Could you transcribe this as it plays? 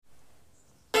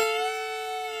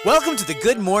Welcome to the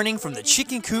Good Morning from the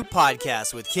Chicken Coop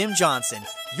podcast with Kim Johnson,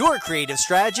 your creative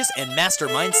strategist and master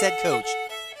mindset coach.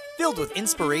 Filled with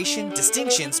inspiration,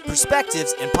 distinctions,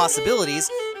 perspectives, and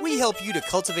possibilities, we help you to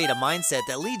cultivate a mindset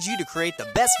that leads you to create the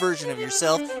best version of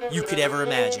yourself you could ever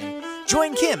imagine.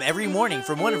 Join Kim every morning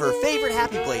from one of her favorite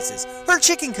happy places, her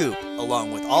chicken coop,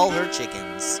 along with all her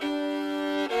chickens.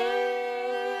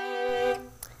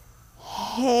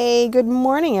 Hey, good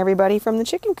morning, everybody from the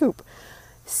Chicken Coop.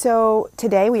 So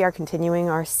today we are continuing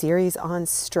our series on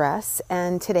stress,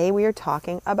 and today we are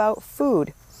talking about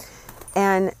food.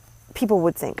 And people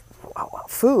would think, wow,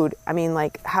 food? I mean,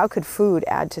 like, how could food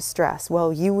add to stress?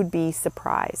 Well, you would be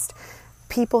surprised.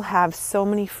 People have so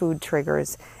many food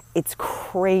triggers. It's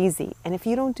crazy. And if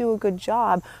you don't do a good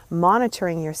job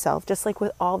monitoring yourself, just like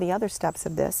with all the other steps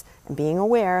of this, and being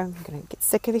aware, you're going to get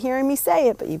sick of hearing me say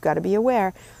it, but you've got to be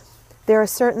aware. There are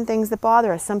certain things that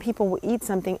bother us. Some people will eat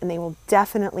something and they will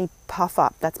definitely puff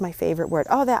up. That's my favorite word.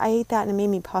 Oh, I ate that and it made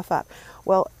me puff up.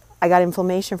 Well, I got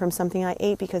inflammation from something I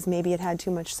ate because maybe it had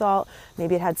too much salt.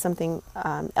 Maybe it had something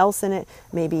else in it.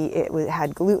 Maybe it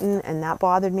had gluten and that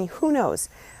bothered me. Who knows?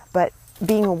 But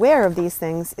being aware of these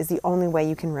things is the only way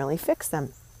you can really fix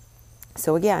them.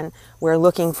 So again, we're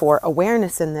looking for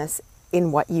awareness in this,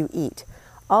 in what you eat.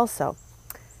 Also,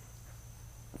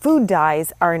 food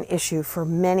dyes are an issue for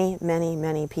many, many,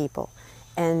 many people.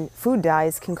 And food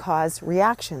dyes can cause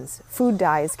reactions. Food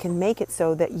dyes can make it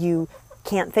so that you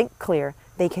can't think clear.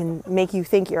 They can make you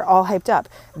think you're all hyped up.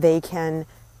 They can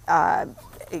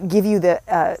give you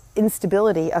the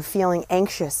instability of feeling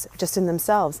anxious just in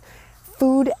themselves.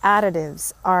 Food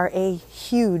additives are a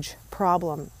huge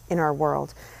problem in our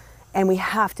world. And we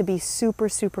have to be super,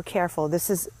 super careful.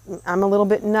 I'm a little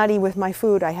bit nutty with my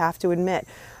food, I have to admit.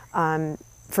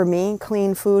 For me,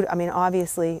 clean food, I mean,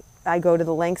 obviously, I go to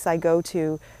the lengths I go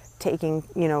to taking,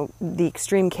 the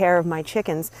extreme care of my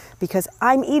chickens because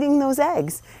I'm eating those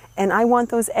eggs and I want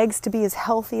those eggs to be as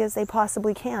healthy as they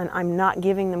possibly can. I'm not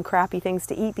giving them crappy things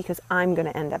to eat because I'm going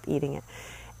to end up eating it.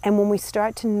 And when we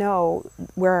start to know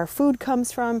where our food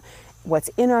comes from, what's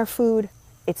in our food,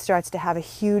 it starts to have a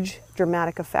huge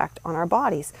dramatic effect on our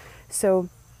bodies. So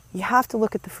you have to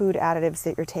look at the food additives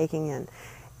that you're taking in.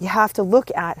 You have to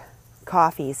look at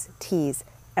coffees, teas.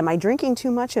 Am I drinking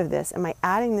too much of this? Am I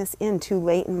adding this in too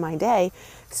late in my day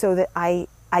so that I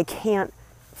can't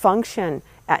function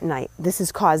at night? This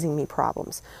is causing me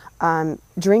problems.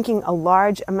 Drinking a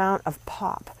large amount of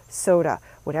pop, soda,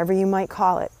 whatever you might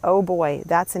call it. Oh boy,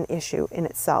 that's an issue in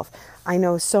itself. I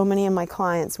know so many of my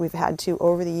clients, we've had to,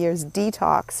 over the years,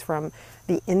 detox from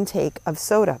the intake of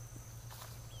soda.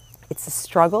 It's a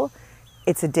struggle,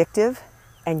 it's addictive,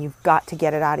 and you've got to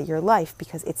get it out of your life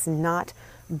because it's not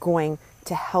going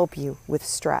to help you with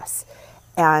stress.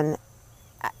 And,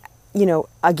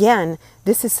 again,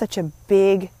 this is such a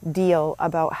big deal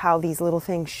about how these little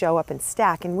things show up and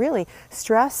stack. And really,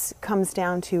 stress comes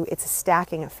down to, it's a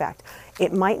stacking effect.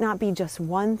 It might not be just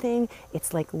one thing,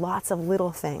 it's like lots of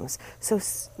little things. So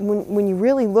when you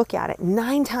really look at it,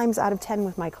 9 times out of 10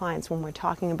 with my clients, when we're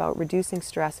talking about reducing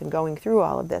stress and going through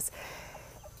all of this,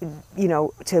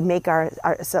 to make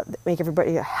make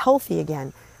everybody healthy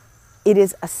again, it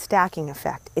is a stacking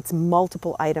effect. It's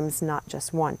multiple items, not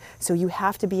just one. So you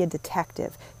have to be a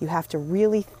detective. You have to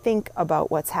really think about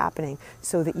what's happening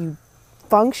so that you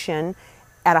function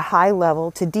at a high level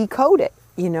to decode it.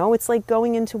 It's like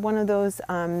going into one of those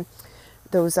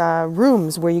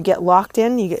rooms where you get locked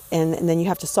in, and then you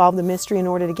have to solve the mystery in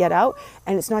order to get out.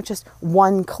 And it's not just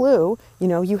one clue,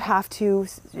 you have to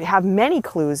have many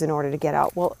clues in order to get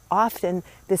out. Well, often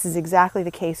this is exactly the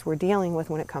case we're dealing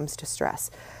with when it comes to stress.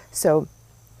 So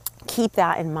keep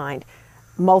that in mind.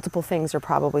 Multiple things are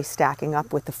probably stacking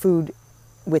up with the food,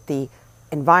 with the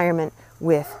environment,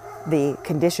 with the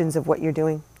conditions of what you're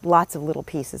doing. Lots of little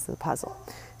pieces of the puzzle.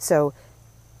 So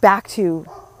back to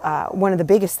one of the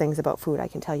biggest things about food I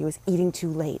can tell you is eating too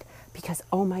late. Because,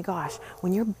 oh my gosh,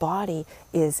 when your body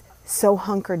is so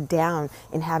hunkered down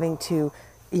in having to,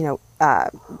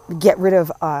 get rid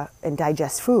of and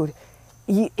digest food,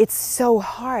 it's so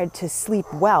hard to sleep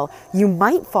well. You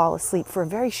might fall asleep for a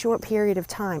very short period of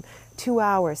time, 2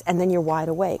 hours, and then you're wide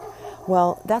awake.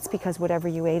 Well, that's because whatever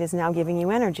you ate is now giving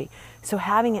you energy. So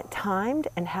having it timed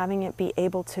and having it be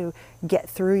able to get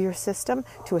through your system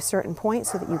to a certain point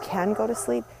so that you can go to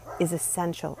sleep is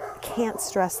essential. Can't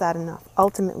stress that enough.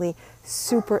 Ultimately,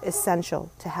 super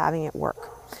essential to having it work.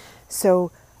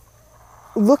 So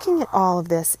looking at all of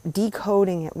this,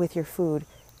 decoding it with your food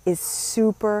is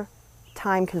super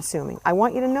time consuming. I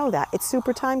want you to know that. It's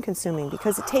super time consuming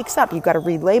because it takes up. You've got to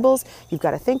read labels, you've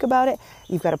got to think about it,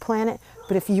 you've got to plan it,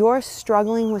 But if you're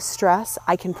struggling with stress,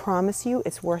 I can promise you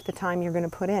it's worth the time you're going to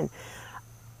put in.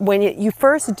 When you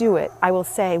first do it, I will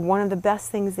say one of the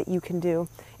best things that you can do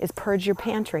is purge your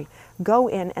pantry. Go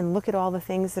in and look at all the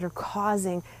things that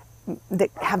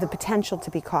have the potential to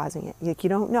be causing it. You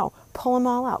don't know. Pull them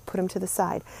all out. Put them to the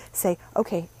side. Say,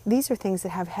 okay, these are things that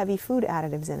have heavy food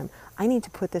additives in them. I need to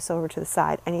put this over to the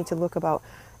side. I need to look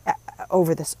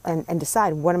over this and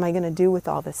decide, what am I going to do with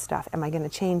all this stuff? Am I going to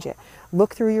change it?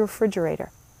 Look through your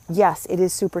refrigerator. Yes, it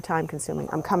is super time consuming.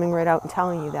 I'm coming right out and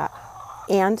telling you that.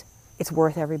 And it's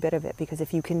worth every bit of it, because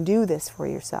if you can do this for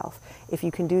yourself, if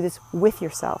you can do this with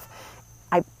yourself,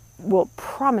 I will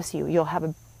promise you'll have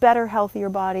a better, healthier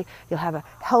body, you'll have a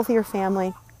healthier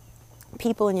family,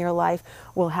 people in your life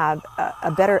will have a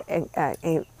better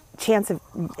a chance of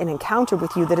an encounter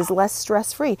with you that is less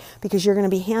stress-free, because you're going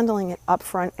to be handling it up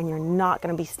front and you're not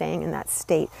going to be staying in that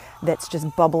state that's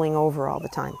just bubbling over all the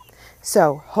time.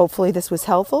 So hopefully this was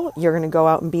helpful. You're going to go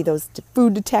out and be those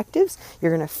food detectives.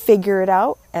 You're going to figure it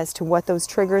out as to what those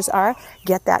triggers are,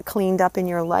 get that cleaned up in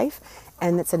your life,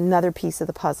 and it's another piece of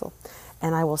the puzzle.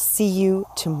 And I will see you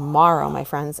tomorrow, my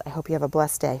friends. I hope you have a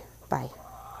blessed day. Bye.